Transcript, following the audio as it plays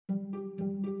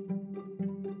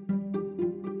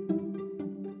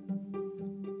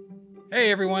Hey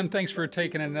everyone, thanks for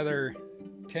taking another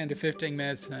 10 to 15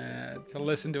 minutes to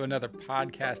listen to another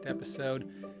podcast episode.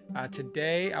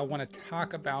 Today I want to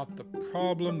talk about the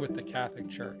problem with the Catholic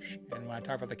Church. And when I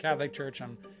talk about the Catholic Church,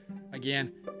 I'm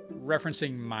again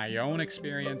referencing my own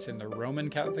experience in the Roman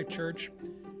Catholic Church.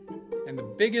 And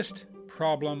the biggest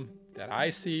problem that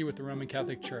I see with the Roman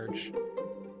Catholic Church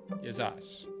is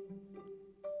us.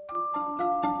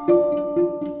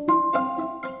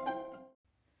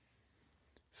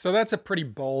 So that's a pretty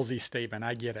ballsy statement.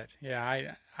 I get it.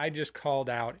 Yeah, I just called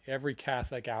out every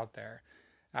Catholic out there.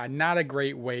 Not a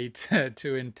great way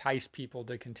to entice people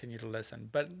to continue to listen.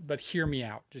 But hear me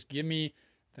out. Just give me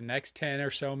the next 10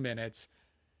 or so minutes,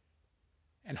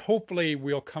 and hopefully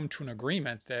we'll come to an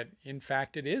agreement that in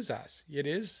fact it is us. It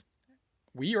is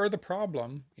we are the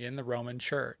problem in the Roman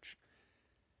Church.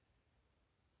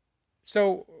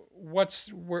 So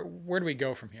where do we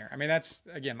go from here? I mean, that's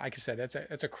again, like I said,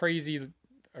 that's a crazy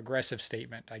aggressive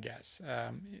statement, I guess.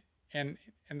 And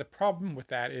the problem with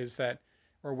that is that,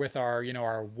 or with our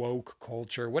our woke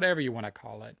culture, whatever you want to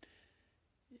call it,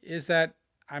 is that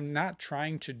I'm not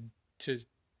trying to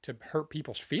to hurt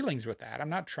people's feelings with that. I'm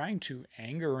not trying to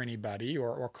anger anybody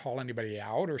or call anybody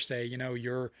out or say,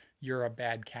 you're a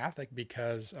bad Catholic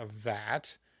because of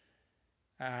that.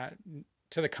 Uh,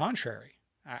 to the contrary,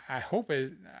 I hope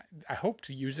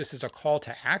to use this as a call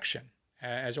to action,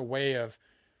 as a way of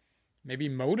maybe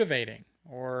motivating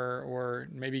or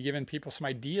maybe giving people some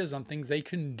ideas on things they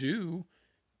can do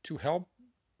to help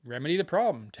remedy the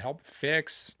problem, to help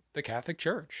fix the Catholic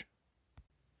Church.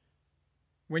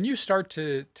 When you start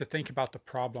to think about the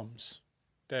problems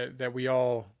that we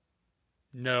all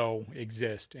know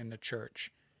exist in the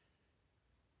church,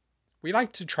 we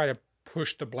like to try to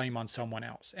push the blame on someone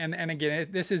else. And again,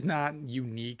 this is not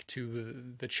unique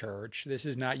to the church. This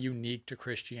is not unique to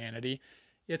Christianity.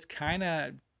 It's kind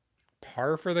of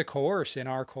par for the course in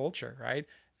our culture, right?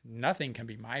 Nothing can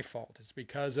be my fault. It's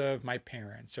because of my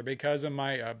parents or because of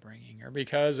my upbringing or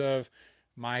because of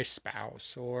my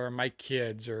spouse or my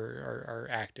kids are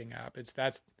acting up. It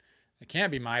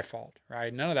can't be my fault,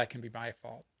 right? None of that can be my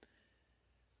fault.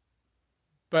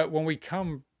 But when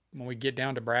we get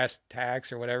down to brass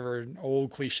tacks or whatever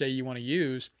old cliche you want to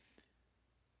use,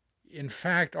 in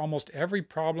fact, almost every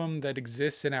problem that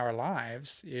exists in our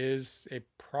lives is a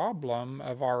problem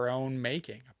of our own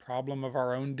making, a problem of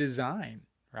our own design,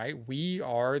 right? We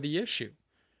are the issue.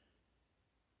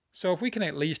 So if we can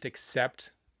at least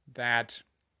accept that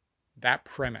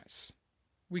premise,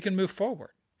 we can move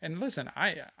forward. And listen,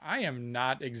 I am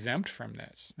not exempt from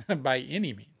this by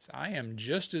any means. I am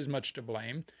just as much to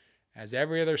blame as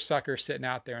every other sucker sitting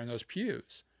out there in those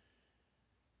pews.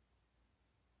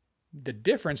 The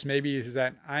difference maybe is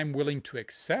that I'm willing to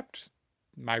accept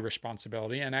my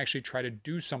responsibility and actually try to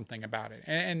do something about it.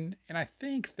 And I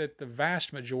think that the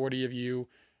vast majority of you,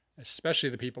 especially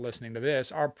the people listening to this,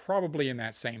 are probably in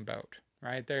that same boat,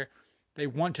 right? They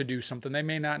want to do something. They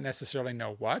may not necessarily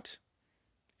know what.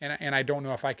 And I don't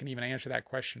know if I can even answer that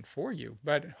question for you,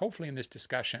 but hopefully in this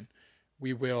discussion,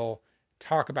 we will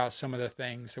talk about some of the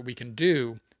things that we can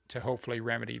do to hopefully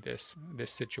remedy this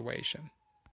situation.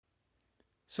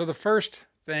 So the first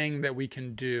thing that we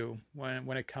can do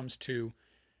when it comes to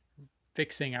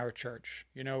fixing our church,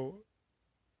 it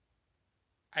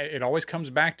always comes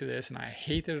back to this, and I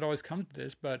hate that it always comes to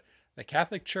this, but the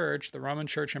Catholic Church, the Roman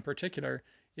Church in particular,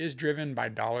 is driven by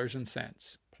dollars and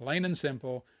cents. Plain and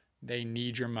simple, they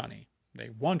need your money. They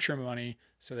want your money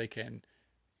so they can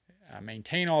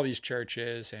maintain all these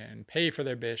churches and pay for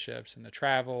their bishops and the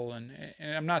travel. And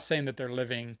I'm not saying that they're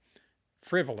living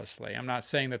frivolously. I'm not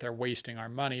saying that they're wasting our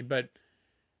money, but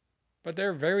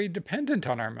they're very dependent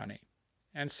on our money.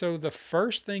 And so the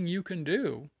first thing you can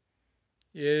do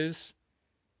is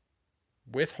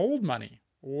withhold money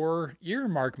or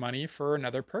earmark money for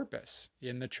another purpose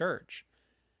in the church.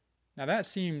 Now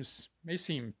that may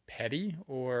seem petty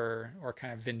or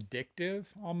kind of vindictive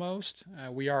almost.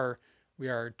 We are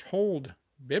told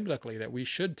biblically that we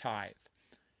should tithe.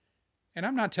 And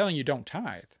I'm not telling you don't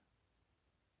tithe.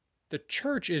 The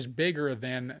church is bigger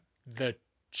than the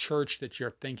church that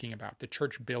you're thinking about, the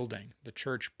church building, the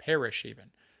church parish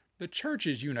even. The church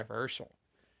is universal.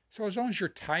 So as long as you're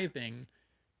tithing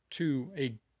to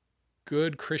a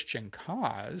good Christian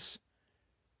cause,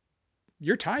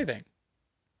 you're tithing.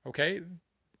 Okay?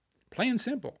 Plain and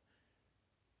simple.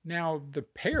 Now, the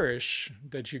parish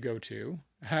that you go to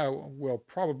will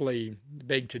probably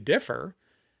beg to differ,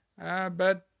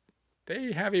 but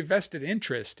they have a vested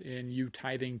interest in you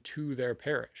tithing to their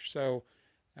parish. So,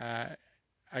 uh,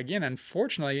 again,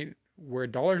 unfortunately, where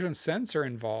dollars and cents are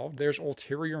involved, there's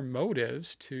ulterior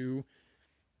motives to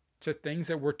to things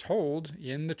that we're told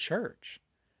in the church.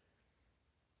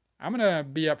 I'm going to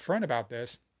be upfront about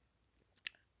this.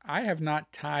 I have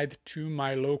not tithed to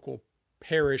my local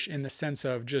parish in the sense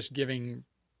of just giving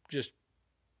just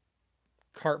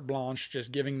carte blanche,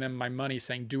 just giving them my money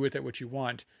saying, do with it what you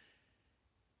want,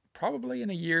 probably in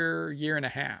a year, year and a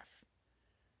half.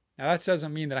 Now, that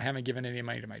doesn't mean that I haven't given any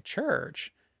money to my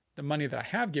church. The money that I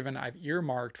have given, I've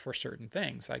earmarked for certain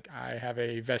things. Like I have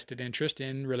a vested interest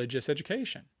in religious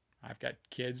education. I've got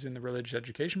kids in the religious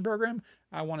education program.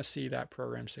 I want to see that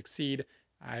program succeed.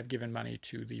 I've given money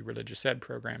to the religious ed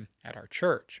program at our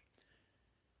church.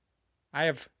 I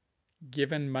have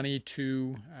given money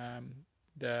to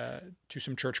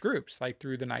some church groups, like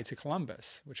through the Knights of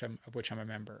Columbus, of which I'm a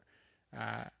member.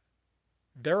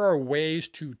 There are ways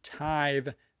to tithe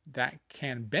that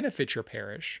can benefit your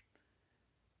parish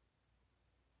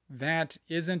that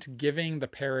isn't giving the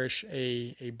parish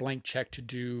a blank check to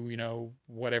do,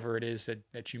 whatever it is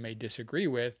that you may disagree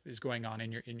with is going on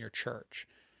in your church.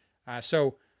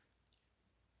 So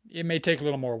it may take a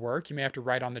little more work. You may have to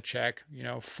write on the check,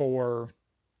 for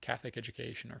Catholic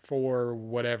education or for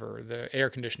whatever, the air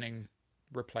conditioning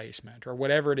replacement or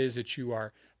whatever it is that you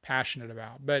are passionate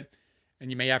about. And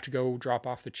you may have to go drop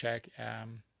off the check,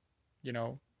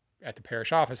 at the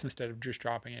parish office instead of just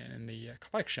dropping it in the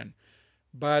collection.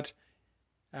 But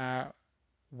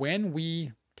when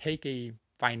we take a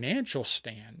financial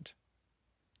stand,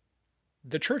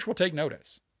 the church will take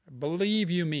notice. Believe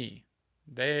you me.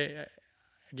 I'm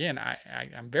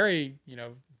very,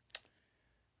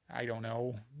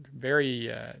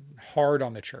 very hard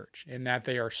on the church in that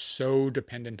they are so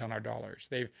dependent on our dollars.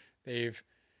 They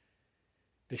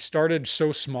started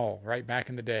so small, right, back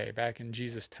in the day, back in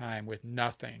Jesus' time with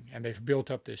nothing, and they've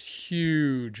built up this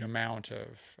huge amount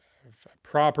of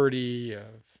property, of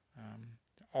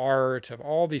art, of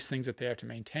all these things that they have to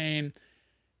maintain,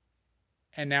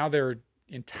 and now they're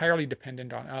entirely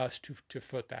dependent on us to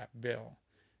foot that bill.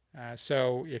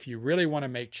 So if you really want to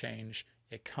make change,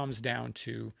 it comes down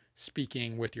to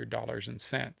speaking with your dollars and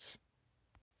cents.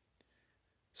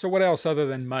 So what else other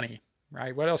than money,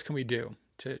 right? What else can we do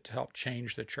to help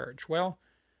change the church? Well,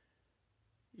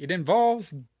 it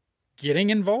involves getting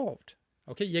involved.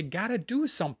 Okay, you got to do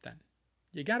something.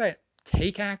 You got to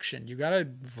take action. You got to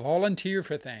volunteer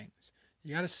for things.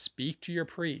 You got to speak to your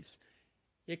priests.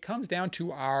 It comes down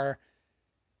to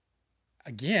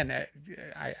again,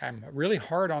 I'm really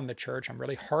hard on the church. I'm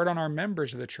really hard on our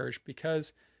members of the church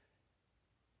because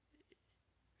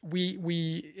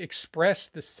we express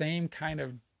the same kind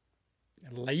of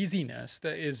laziness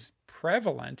that is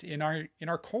prevalent in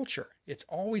our culture. It's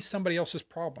always somebody else's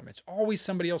problem. It's always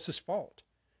somebody else's fault.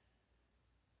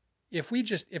 If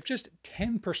just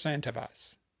 10% of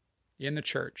us in the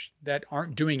church that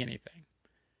aren't doing anything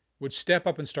would step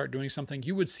up and start doing something,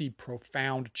 you would see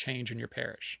profound change in your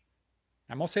parish.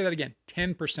 I'm going to say that again,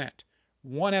 10%,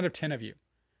 1 out of 10 of you.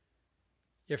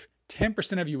 If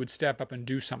 10% of you would step up and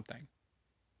do something,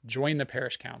 join the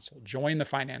parish council, join the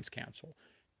finance council,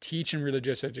 teach in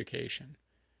religious education,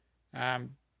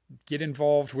 get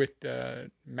involved with the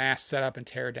mass setup and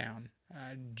tear down,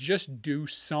 just do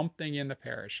something in the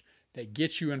parish that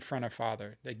gets you in front of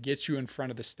Father, that gets you in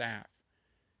front of the staff.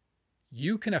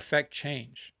 You can affect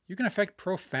change. You can affect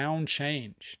profound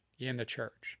change in the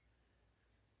church.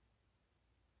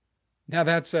 Now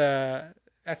that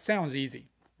sounds easy,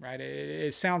 right?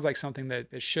 It sounds like something that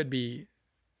should be,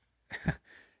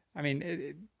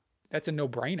 that's a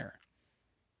no-brainer.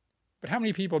 But how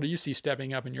many people do you see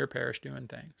stepping up in your parish doing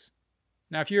things?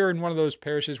 Now, if you're in one of those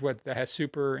parishes that has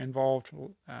super involved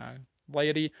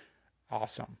laity,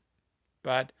 awesome.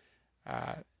 But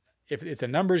if it's a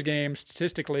numbers game,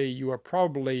 statistically, you are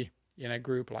probably in a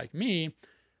group like me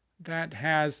that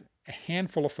has a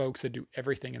handful of folks that do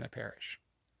everything in the parish.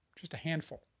 Just a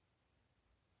handful.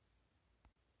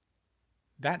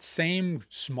 That same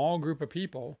small group of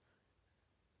people,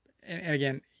 and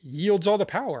again, yields all the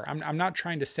power. I'm not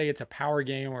trying to say it's a power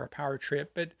game or a power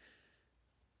trip,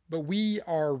 but we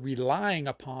are relying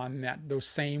upon those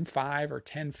same 5 or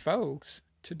 10 folks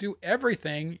to do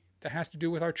everything that has to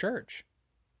do with our church.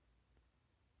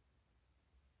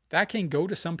 That can go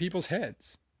to some people's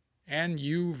heads, and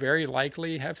you very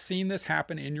likely have seen this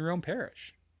happen in your own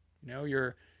parish.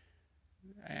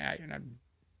 I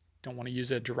don't want to use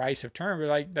a derisive term, but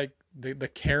like the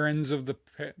Karens of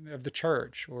the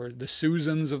church, or the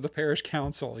Susans of the parish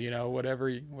council,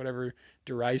 whatever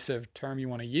derisive term you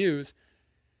want to use.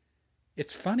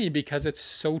 It's funny because it's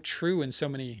so true in so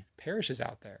many parishes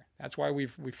out there. That's why we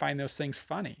find those things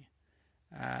funny.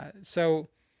 So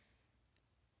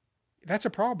that's a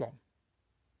problem.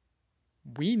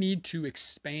 We need to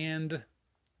expand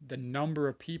the number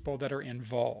of people that are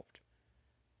involved.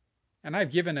 And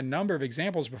I've given a number of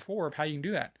examples before of how you can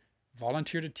do that.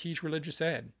 Volunteer to teach religious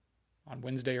ed on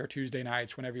Wednesday or Tuesday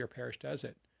nights whenever your parish does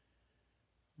it.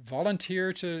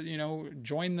 Volunteer to,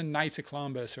 join the Knights of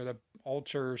Columbus or the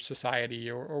Altar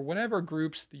Society or whatever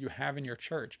groups that you have in your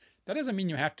church. That doesn't mean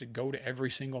you have to go to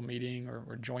every single meeting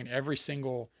or join every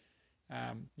single,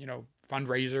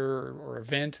 fundraiser or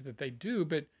event that they do,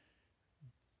 but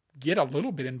get a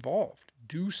little bit involved.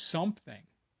 Do something.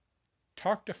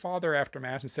 Talk to Father after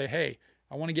Mass and say, hey,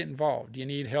 I want to get involved. Do you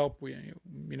need help,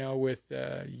 with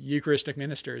Eucharistic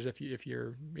ministers if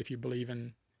you believe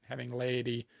in having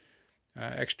laity,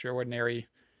 extraordinary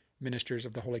ministers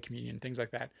of the Holy Communion, things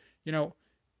like that.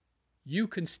 You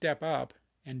can step up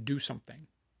and do something.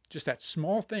 Just that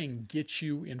small thing gets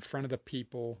you in front of the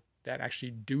people that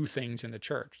actually do things in the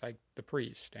church, like the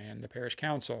priest and the parish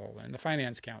council and the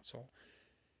finance council.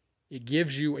 It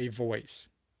gives you a voice,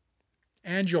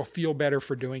 and you'll feel better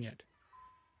for doing it.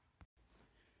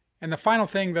 And the final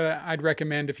thing that I'd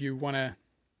recommend if you want to,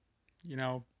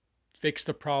 fix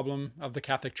the problem of the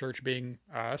Catholic Church being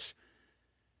us,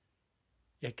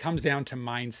 it comes down to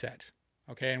mindset.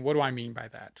 Okay, and what do I mean by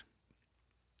that?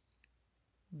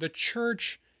 The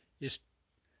church is,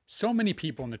 so many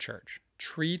people in the church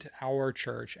treat our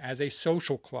church as a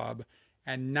social club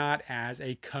and not as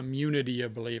a community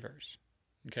of believers.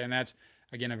 Okay, and that's,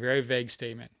 again, a very vague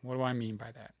statement. What do I mean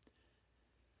by that?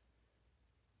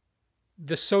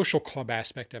 The social club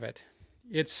aspect of it,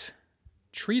 it's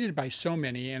treated by so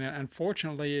many, and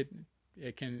unfortunately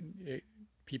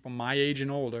people my age and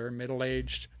older,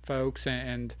 middle-aged folks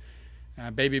and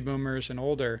baby boomers and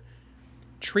older,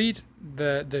 treat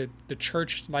the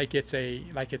church like it's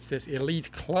this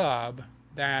elite club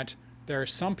that there are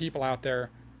some people out there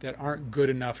that aren't good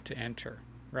enough to enter,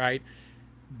 right?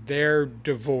 They're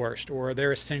divorced, or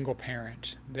they're a single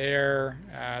parent. They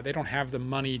don't have the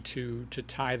money to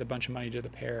tithe a bunch of money to the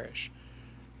parish.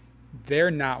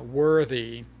 They're not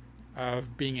worthy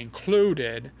of being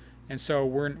included, and so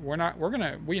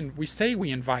we say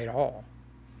we invite all,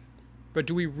 but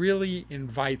do we really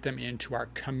invite them into our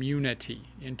community,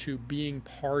 into being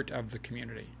part of the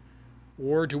community?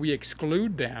 Or do we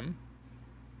exclude them,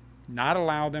 not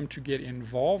allow them to get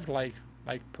involved like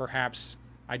perhaps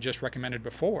I just recommended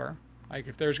before? Like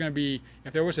if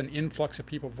there was an influx of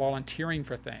people volunteering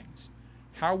for things,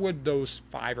 how would those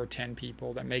 5 or 10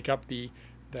 people that make up the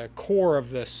core of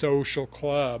the social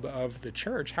club of the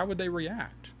church, how would they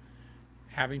react?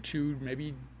 Having to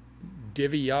maybe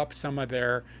divvy up some of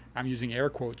their, I'm using air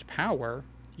quotes, power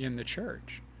in the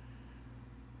church.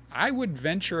 I would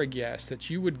venture a guess that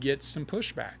you would get some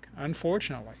pushback,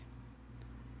 unfortunately.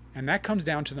 And that comes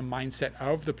down to the mindset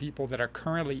of the people that are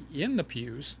currently in the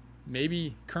pews,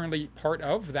 maybe currently part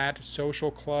of that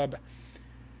social club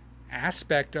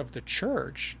aspect of the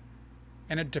church,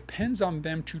 and it depends on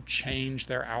them to change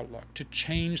their outlook, to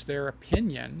change their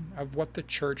opinion of what the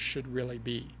church should really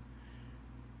be.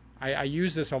 I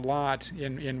use this a lot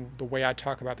in the way I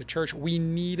talk about the church. We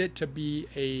need it to be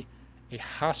a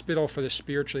hospital for the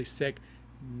spiritually sick,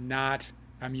 not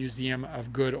a museum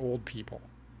of good old people.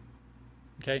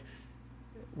 Okay?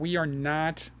 We are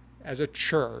not, as a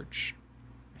church,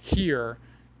 here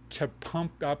to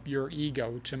pump up your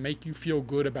ego, to make you feel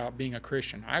good about being a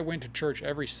Christian. I went to church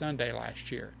every Sunday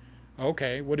last year.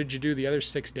 Okay, what did you do the other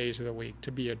 6 days of the week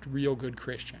to be a real good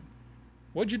Christian?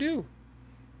 What'd you do?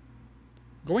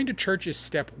 Going to church is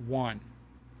step 1.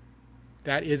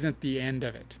 That isn't the end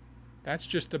of it. That's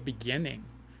just the beginning.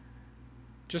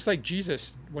 Just like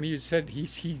Jesus, when he said he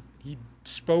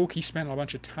spoke, he spent a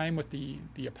bunch of time with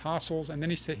the apostles, and then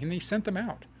he sent them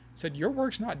out. Said, your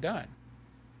work's not done.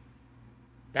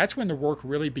 That's when the work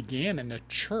really began in the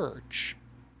church.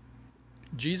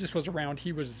 Jesus was around.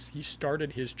 He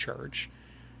started his church.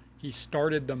 He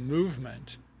started the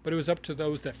movement, but it was up to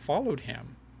those that followed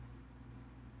him.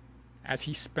 As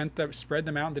he spread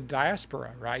them out in the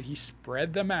diaspora, right? He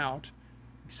spread them out.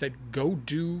 He said, go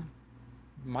do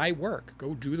my work.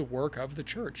 Go do the work of the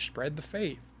church. Spread the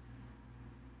faith.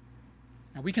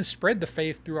 And we can spread the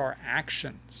faith through our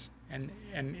actions. And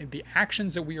the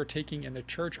actions that we are taking in the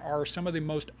church are some of the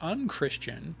most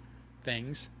unchristian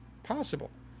things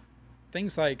possible.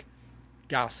 Things like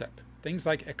gossip. Things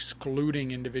like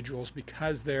excluding individuals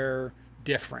because they're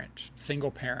different,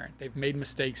 single parent. They've made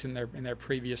mistakes in their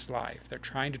previous life. They're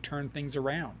trying to turn things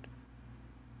around.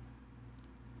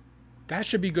 That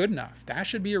should be good enough. That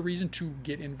should be a reason to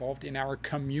get involved in our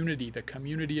community, the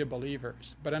community of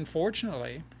believers. But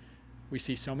unfortunately, we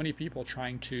see so many people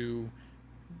trying to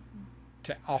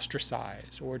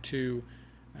ostracize or to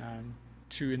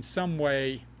in some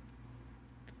way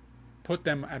put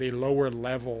them at a lower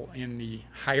level in the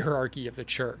hierarchy of the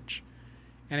church.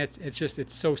 And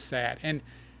it's so sad. And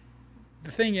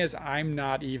the thing is, I'm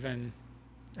not even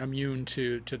immune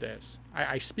to this.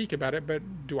 I speak about it, but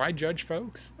do I judge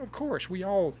folks? Of course, we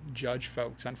all judge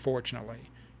folks, unfortunately.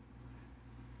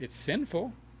 It's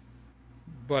sinful,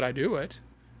 but I do it.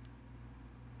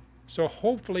 So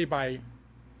hopefully by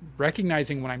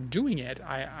recognizing when I'm doing it,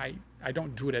 I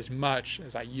don't do it as much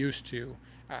as I used to.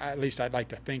 At least I'd like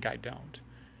to think I don't.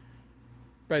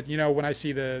 But, when I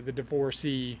see the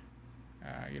divorcee,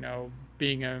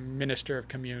 being a minister of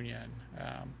communion,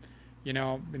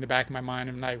 in the back of my mind,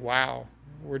 I'm like, wow,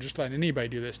 we're just letting anybody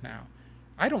do this now.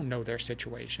 I don't know their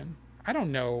situation. I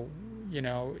don't know,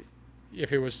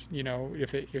 if it was,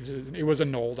 if it was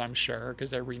annulled, I'm sure, because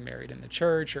they're remarried in the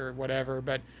church or whatever.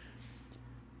 But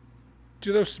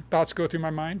do those thoughts go through my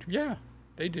mind? Yeah,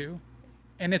 they do.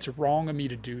 And it's wrong of me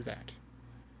to do that.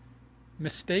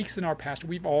 Mistakes in our past,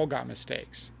 we've all got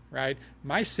mistakes, right?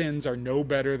 My sins are no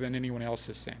better than anyone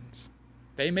else's sins.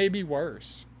 They may be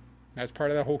worse. That's part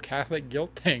of the whole Catholic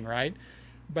guilt thing, right?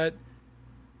 But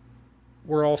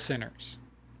we're all sinners.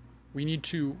 We need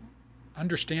to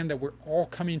understand that we're all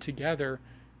coming together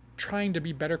trying to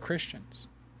be better Christians.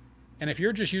 And if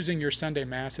you're just using your Sunday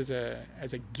Mass as a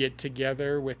get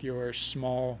together with your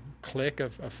small clique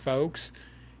of folks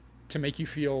to make you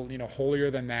feel,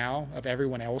 holier than thou of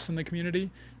everyone else in the community,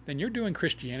 then you're doing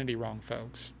Christianity wrong,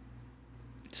 folks.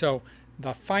 So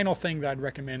the final thing that I'd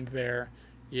recommend there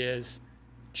is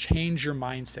change your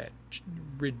mindset,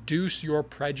 reduce your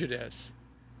prejudice,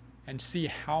 and see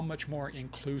how much more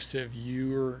inclusive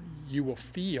you will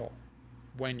feel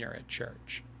when you're at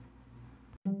church.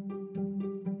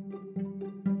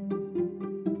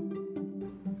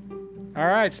 All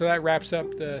right, so that wraps up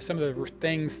some of the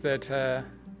things that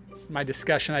my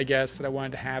discussion, I guess, that I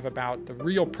wanted to have about the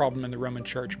real problem in the Roman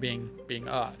Church being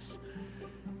us.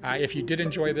 If you did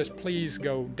enjoy this, please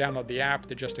go download the app,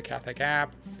 the Just a Catholic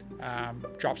app.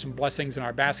 Drop some blessings in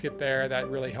our basket there. That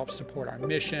really helps support our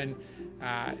mission.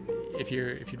 If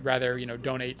you'd rather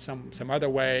donate some other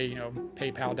way,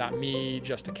 PayPal.me,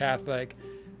 Just a Catholic,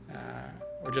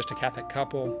 or Just a Catholic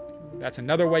Couple. That's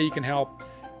another way you can help.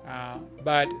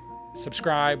 But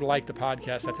subscribe, like the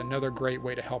podcast. That's another great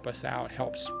way to help us out,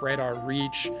 help spread our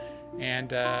reach.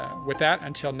 And with that,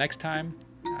 until next time,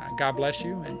 God bless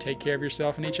you and take care of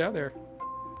yourself and each other.